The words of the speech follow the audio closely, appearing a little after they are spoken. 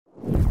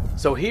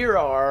So here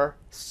are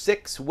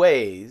 6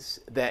 ways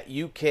that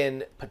you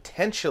can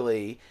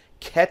potentially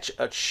catch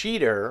a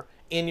cheater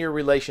in your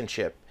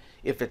relationship.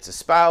 If it's a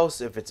spouse,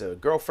 if it's a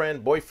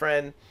girlfriend,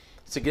 boyfriend,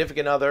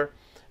 significant other,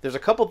 there's a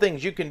couple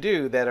things you can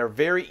do that are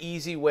very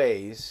easy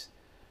ways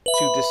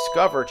to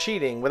discover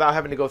cheating without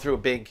having to go through a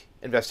big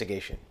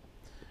investigation.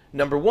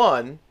 Number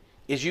 1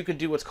 is you can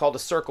do what's called a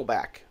circle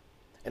back.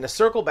 And a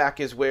circle back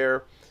is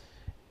where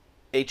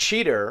a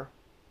cheater,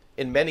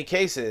 in many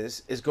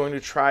cases, is going to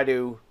try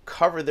to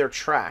cover their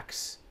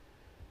tracks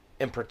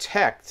and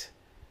protect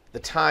the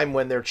time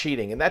when they're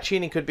cheating. And that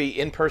cheating could be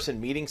in person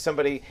meeting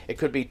somebody, it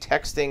could be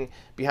texting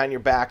behind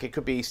your back, it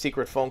could be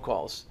secret phone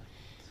calls.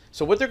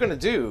 So what they're going to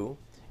do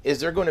is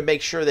they're going to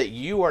make sure that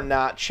you are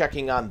not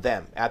checking on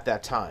them at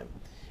that time.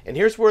 And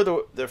here's where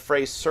the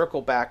phrase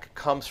circle back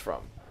comes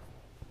from.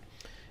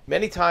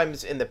 Many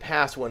times in the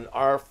past, when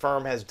our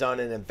firm has done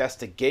an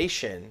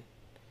investigation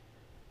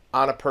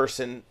on a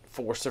person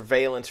for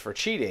surveillance for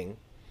cheating,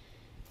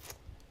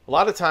 a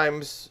lot of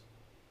times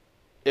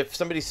if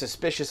somebody's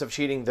suspicious of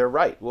cheating, they're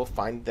right. We'll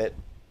find that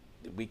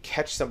we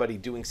catch somebody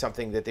doing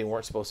something that they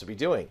weren't supposed to be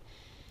doing.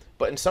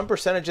 But in some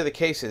percentage of the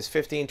cases,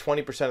 15,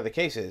 20% of the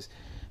cases,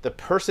 the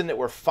person that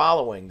we're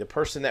following, the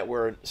person that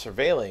we're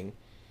surveilling,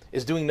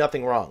 is doing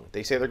nothing wrong.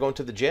 They say they're going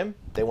to the gym,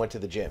 they went to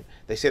the gym.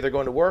 They say they're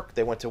going to work,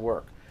 they went to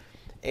work.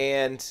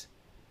 And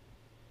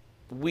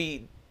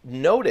we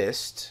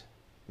noticed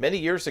many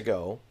years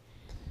ago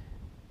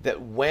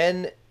that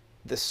when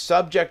the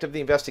subject of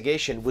the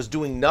investigation was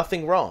doing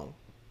nothing wrong,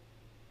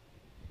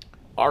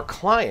 our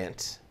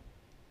client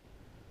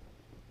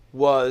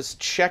was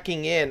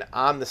checking in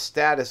on the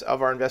status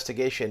of our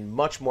investigation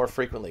much more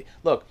frequently.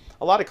 Look,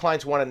 a lot of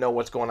clients want to know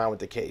what's going on with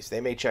the case.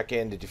 They may check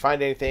in, did you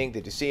find anything?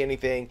 Did you see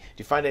anything? Did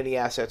you find any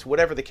assets?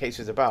 Whatever the case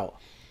is about.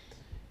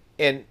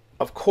 And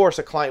of course,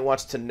 a client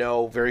wants to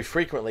know very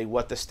frequently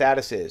what the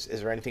status is.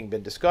 Is there anything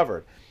been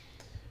discovered?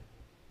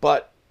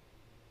 But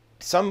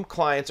some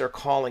clients are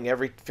calling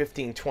every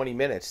 15, 20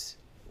 minutes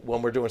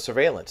when we're doing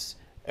surveillance.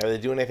 Are they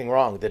doing anything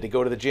wrong? Did they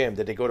go to the gym?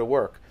 Did they go to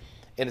work?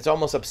 And it's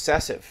almost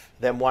obsessive,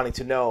 them wanting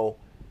to know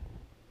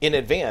in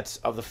advance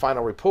of the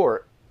final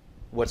report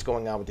what's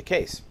going on with the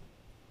case.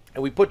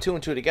 And we put 2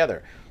 and 2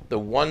 together. The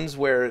ones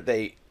where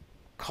they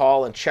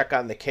call and check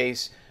on the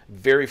case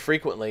very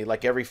frequently,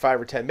 like every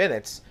 5 or 10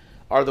 minutes,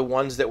 are the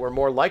ones that were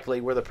more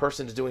likely where the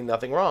person's doing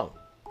nothing wrong.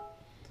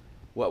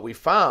 What we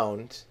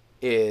found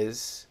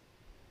is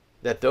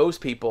that those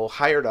people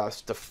hired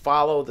us to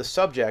follow the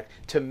subject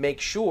to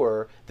make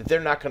sure that they're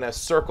not going to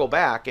circle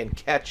back and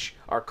catch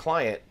our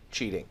client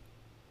cheating,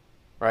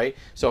 right?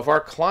 So if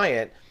our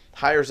client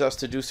hires us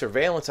to do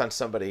surveillance on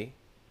somebody,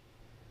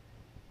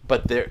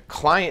 but their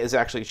client is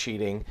actually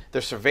cheating,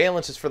 their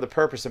surveillance is for the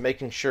purpose of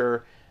making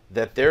sure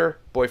that their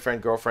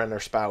boyfriend, girlfriend, or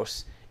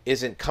spouse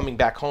isn't coming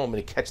back home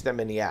and to catch them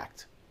in the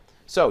act.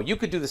 So you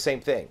could do the same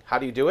thing. How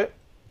do you do it?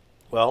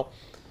 Well,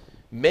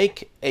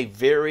 make a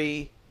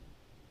very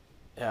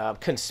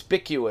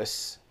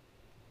conspicuous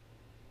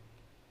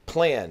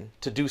plan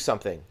to do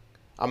something.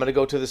 I'm going to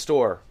go to the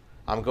store.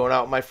 I'm going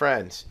out with my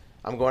friends.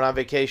 I'm going on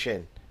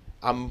vacation.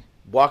 I'm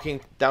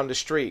walking down the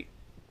street,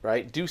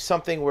 right? Do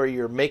something where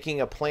you're making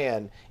a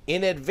plan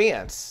in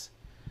advance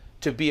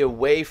to be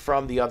away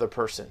from the other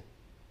person.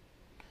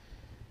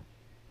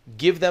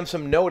 Give them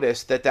some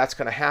notice that that's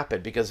going to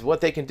happen, because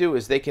what they can do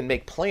is they can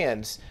make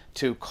plans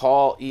to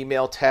call,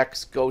 email,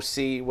 text, go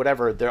see,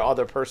 whatever, their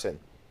other person,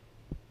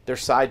 their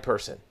side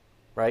person.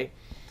 Right?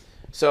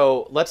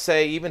 So let's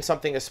say even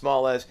something as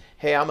small as,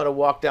 hey, I'm going to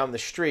walk down the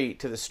street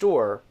to the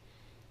store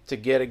to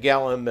get a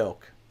gallon of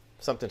milk.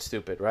 Something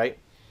stupid, right?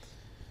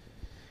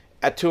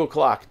 At 2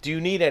 o'clock, do you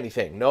need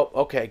anything? Nope.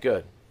 Okay,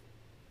 good.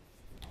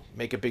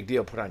 Make a big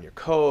deal. Put on your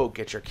coat,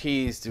 get your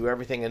keys, do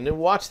everything, and then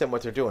watch them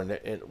what they're doing.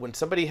 And when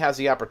somebody has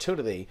the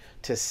opportunity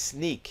to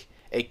sneak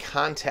a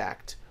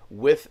contact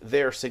with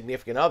their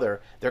significant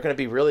other, they're going to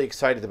be really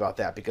excited about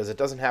that, because it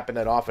doesn't happen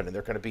that often, and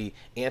they're going to be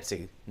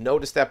antsy.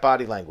 Notice that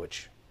body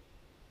language,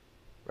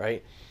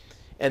 right?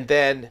 And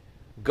then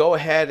go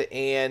ahead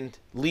and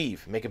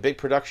leave. Make a big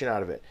production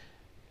out of it.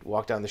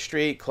 Walk down the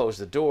street, close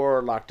the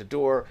door, lock the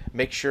door.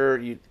 Make sure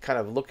you kind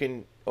of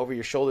looking over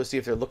your shoulder, see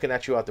if they're looking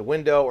at you out the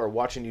window or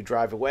watching you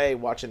drive away,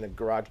 watching the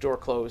garage door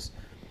close.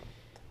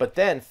 But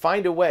then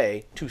find a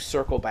way to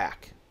circle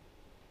back.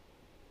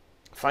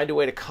 Find a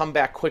way to come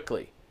back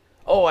quickly.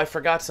 Oh, I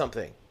forgot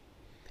something.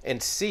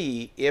 And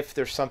see if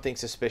there's something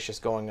suspicious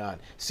going on.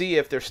 See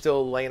if they're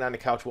still laying on the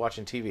couch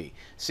watching TV.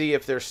 See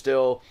if they're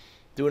still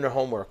doing their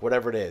homework,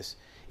 whatever it is.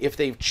 If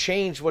they've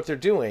changed what they're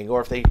doing,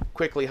 or if they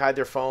quickly hide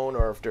their phone,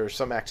 or if there's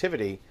some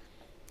activity,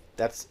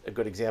 that's a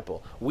good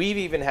example. We've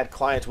even had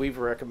clients we've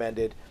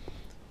recommended,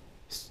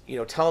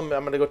 tell them,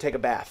 I'm going to go take a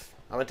bath.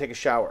 I'm going to take a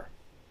shower.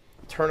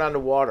 Turn on the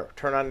water.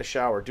 Turn on the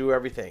shower. Do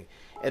everything.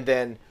 And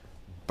then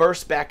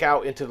burst back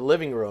out into the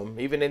living room,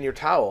 even in your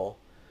towel,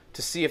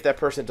 to see if that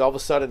person's all of a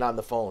sudden on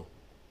the phone,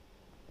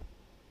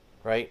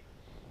 right?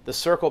 The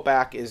circle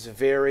back is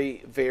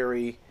very,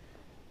 very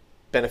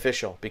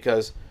beneficial,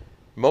 because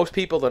most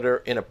people that are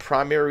in a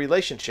primary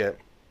relationship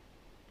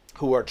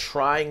who are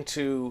trying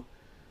to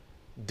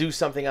do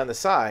something on the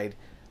side,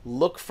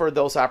 look for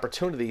those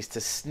opportunities to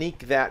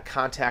sneak that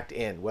contact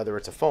in, whether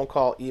it's a phone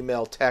call,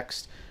 email,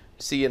 text,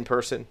 see in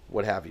person,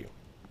 what have you.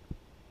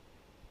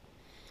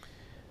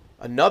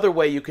 Another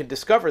way you can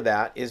discover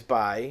that is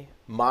by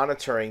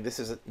monitoring, this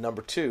is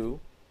number 2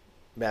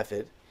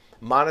 method,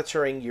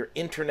 monitoring your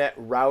internet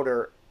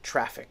router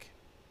traffic.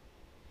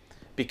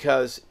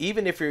 Because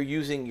even if you're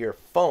using your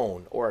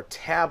phone or a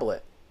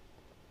tablet,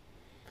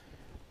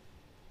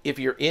 if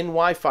you're in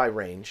Wi-Fi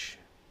range,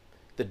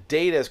 the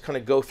data is going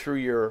to go through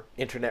your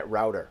internet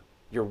router,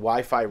 your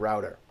Wi-Fi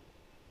router.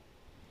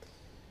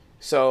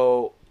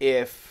 So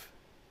if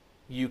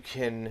you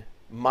can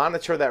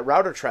monitor that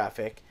router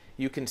traffic,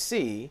 you can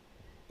see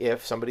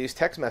if somebody's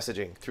text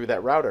messaging through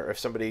that router, if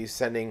somebody's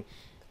sending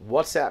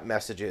WhatsApp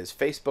messages,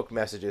 Facebook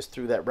messages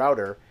through that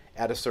router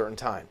at a certain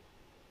time.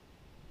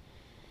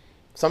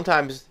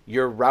 Sometimes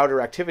your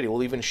router activity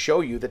will even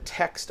show you the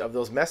text of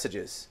those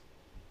messages.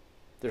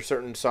 There's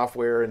certain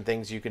software and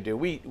things you can do.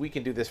 We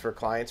can do this for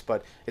clients,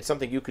 but it's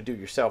something you could do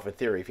yourself in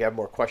theory. If you have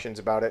more questions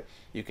about it,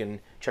 you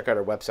can check out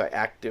our website,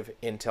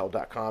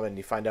 activeintel.com, and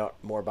you find out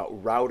more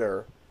about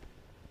router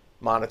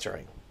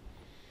monitoring.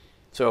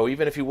 So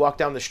even if you walk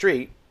down the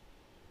street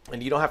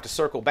and you don't have to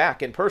circle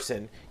back in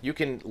person, you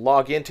can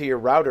log into your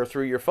router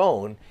through your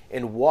phone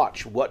and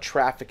watch what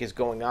traffic is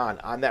going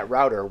on that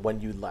router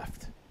when you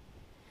left.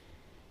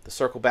 The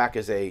circle back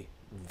is a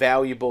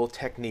valuable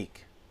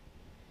technique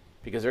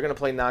because they're going to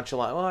play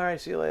nonchalant. All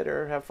right, see you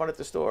later. Have fun at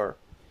the store.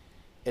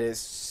 And as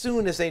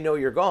soon as they know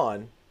you're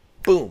gone,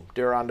 boom,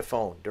 they're on the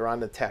phone. They're on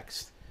the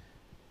text.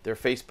 They're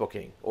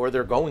Facebooking, or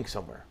they're going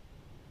somewhere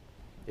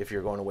if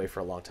you're going away for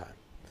a long time.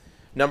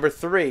 Number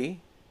 3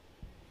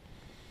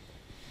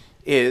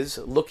 is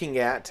looking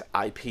at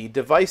IP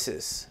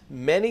devices.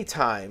 Many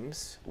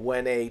times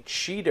when a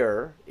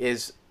cheater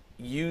is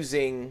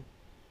using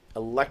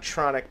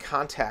electronic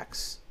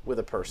contacts with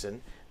a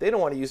person, they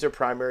don't want to use their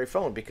primary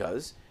phone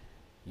because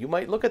you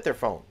might look at their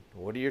phone.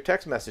 What are your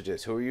text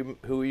messages? Who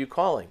are you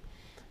calling?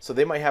 So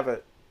they might have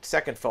a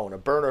second phone, a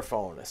burner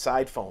phone, a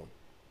side phone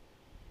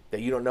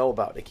that you don't know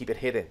about. They keep it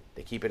hidden.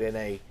 They keep it in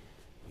a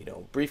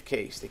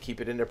briefcase. They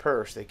keep it in their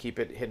purse. They keep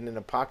it hidden in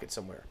a pocket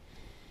somewhere.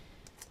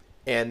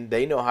 And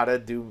they know how to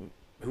do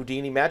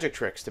Houdini magic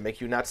tricks to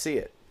make you not see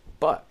it.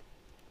 But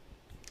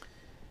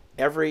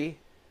every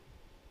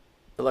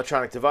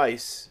electronic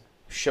device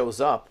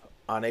shows up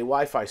on a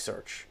Wi-Fi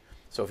search.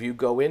 So if you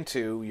go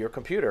into your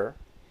computer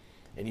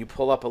and you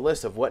pull up a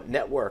list of what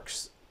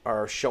networks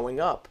are showing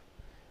up,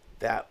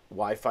 that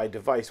Wi-Fi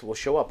device will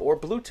show up. Or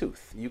Bluetooth.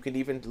 You can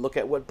even look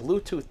at what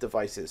Bluetooth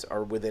devices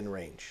are within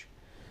range.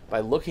 By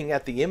looking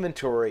at the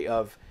inventory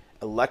of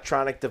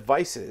electronic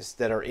devices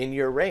that are in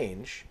your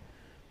range,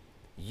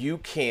 you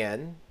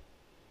can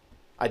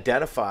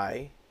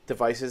identify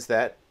devices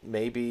that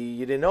maybe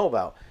you didn't know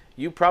about.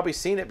 You've probably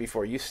seen it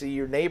before. You see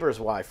your neighbor's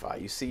Wi-Fi.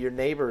 You see your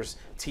neighbor's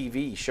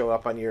TV show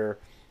up on your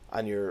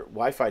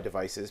Wi-Fi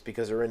devices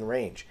because they're in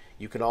range.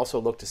 You can also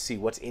look to see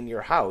what's in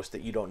your house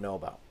that you don't know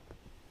about.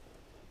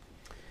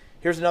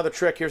 Here's another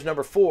trick. Here's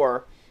number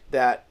 4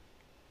 that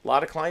a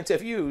lot of clients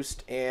have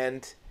used,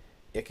 and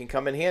it can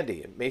come in handy.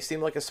 It may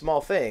seem like a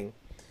small thing.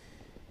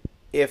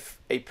 If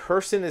a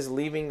person is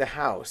leaving the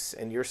house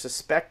and you're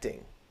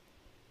suspecting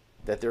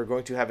that they're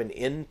going to have an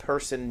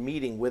in-person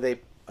meeting with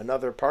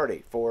another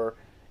party for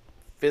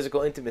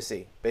physical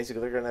intimacy,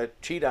 basically they're going to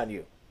cheat on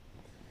you,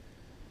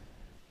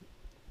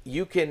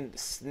 you can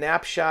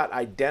snapshot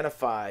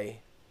identify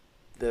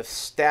the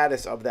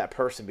status of that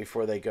person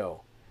before they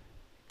go.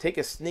 Take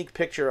a sneak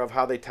picture of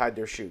how they tied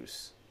their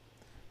shoes.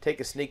 Take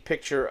a sneak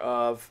picture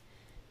of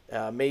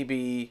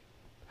maybe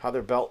how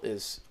their belt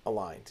is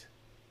aligned.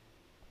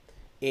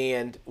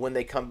 And when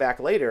they come back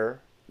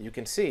later, you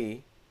can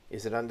see,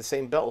 is it on the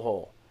same belt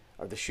hole?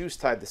 Are the shoes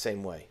tied the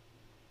same way?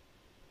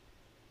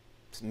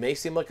 It may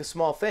seem like a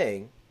small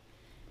thing,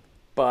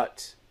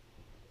 but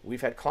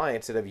we've had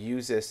clients that have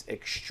used this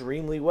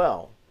extremely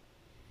well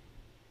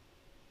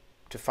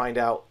to find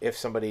out if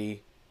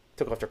somebody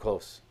took off their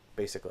clothes,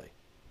 basically.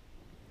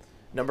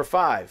 Number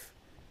 5,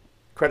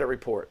 credit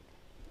report.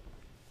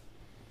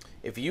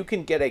 If you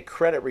can get a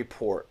credit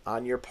report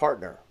on your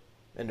partner,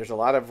 and there's a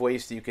lot of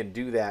ways that you can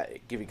do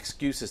that, give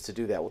excuses to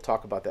do that. We'll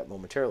talk about that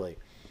momentarily.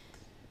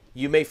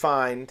 You may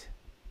find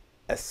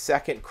a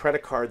second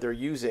credit card they're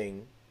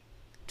using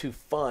to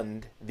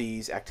fund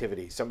these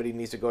activities. Somebody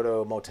needs to go to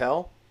a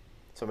motel.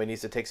 Somebody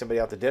needs to take somebody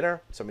out to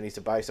dinner. Somebody needs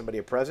to buy somebody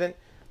a present.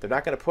 They're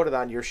not going to put it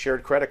on your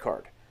shared credit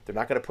card. They're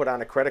not going to put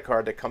on a credit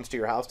card that comes to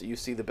your house that you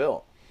see the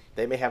bill.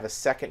 They may have a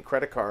second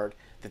credit card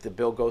that the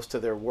bill goes to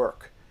their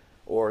work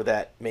or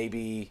that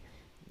maybe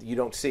you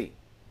don't see.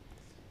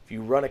 If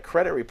you run a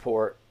credit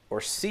report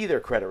or see their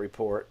credit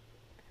report,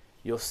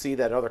 you'll see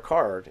that other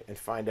card and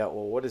find out,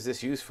 well, what is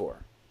this used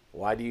for?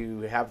 Why do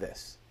you have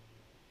this?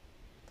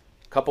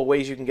 A couple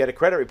ways you can get a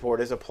credit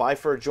report is apply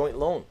for a joint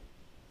loan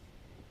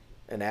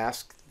and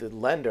ask the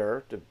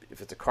lender,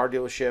 if it's a car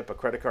dealership, a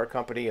credit card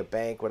company, a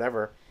bank,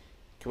 whatever,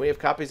 can we have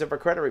copies of our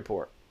credit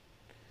report?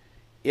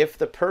 If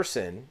the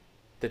person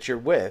that you're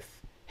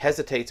with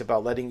hesitates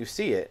about letting you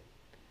see it,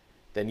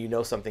 then you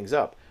know something's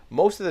up.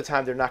 Most of the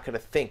time, they're not going to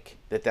think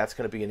that that's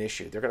going to be an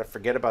issue. They're going to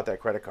forget about that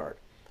credit card,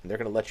 and they're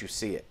going to let you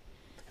see it.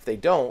 If they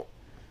don't,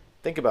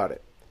 think about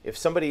it. If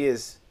somebody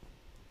is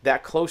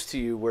that close to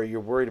you where you're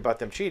worried about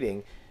them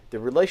cheating, the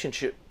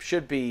relationship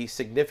should be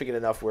significant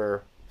enough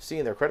where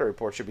seeing their credit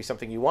report should be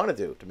something you want to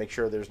do to make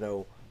sure there's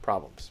no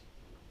problems.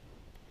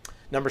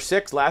 Number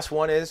 6, last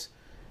one is,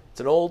 it's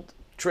an old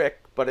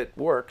trick, but it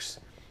works,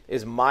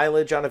 is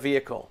mileage on a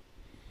vehicle.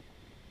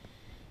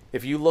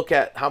 If you look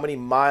at how many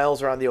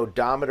miles are on the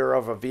odometer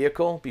of a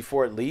vehicle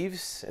before it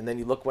leaves, and then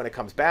you look when it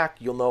comes back,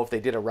 you'll know if they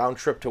did a round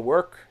trip to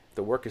work. If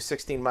the work is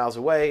 16 miles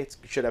away, it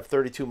should have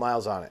 32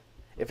 miles on it.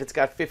 If it's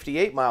got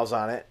 58 miles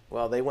on it,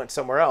 well, they went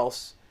somewhere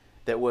else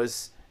that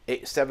was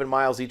 7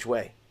 miles each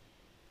way,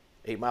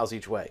 8 miles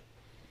each way.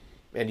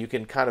 And you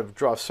can kind of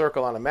draw a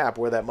circle on a map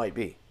where that might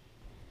be.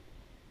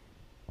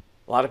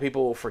 A lot of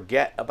people will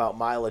forget about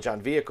mileage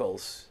on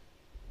vehicles,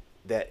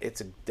 that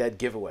it's a dead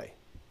giveaway.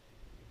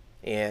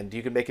 And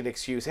you can make an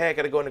excuse, hey, I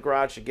got to go in the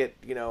garage to get,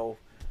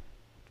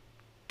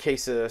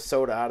 case of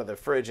soda out of the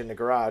fridge in the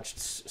garage,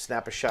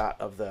 snap a shot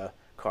of the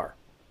car.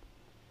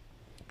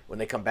 When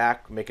they come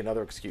back, make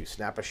another excuse,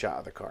 snap a shot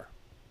of the car.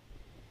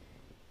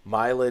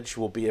 Mileage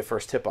will be a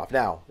first tip-off.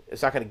 Now,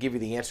 it's not going to give you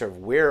the answer of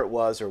where it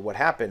was or what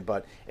happened,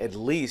 but at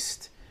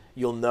least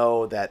you'll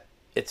know that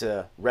it's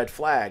a red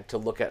flag to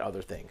look at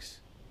other things.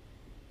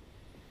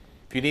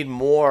 If you need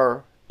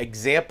more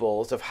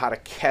examples of how to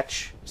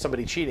catch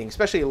somebody cheating,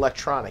 especially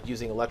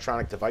using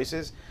electronic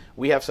devices,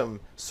 we have some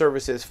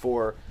services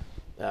for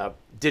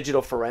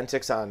digital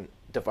forensics on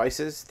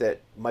devices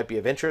that might be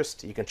of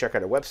interest. You can check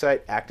out our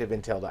website,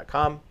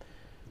 activeintel.com.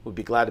 We'd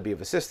be glad to be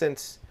of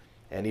assistance.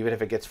 And even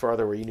if it gets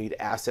further where you need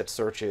asset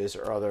searches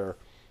or other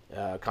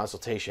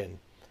consultation,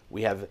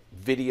 we have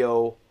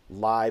video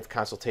live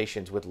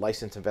consultations with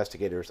licensed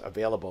investigators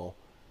available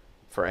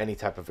for any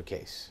type of a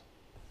case.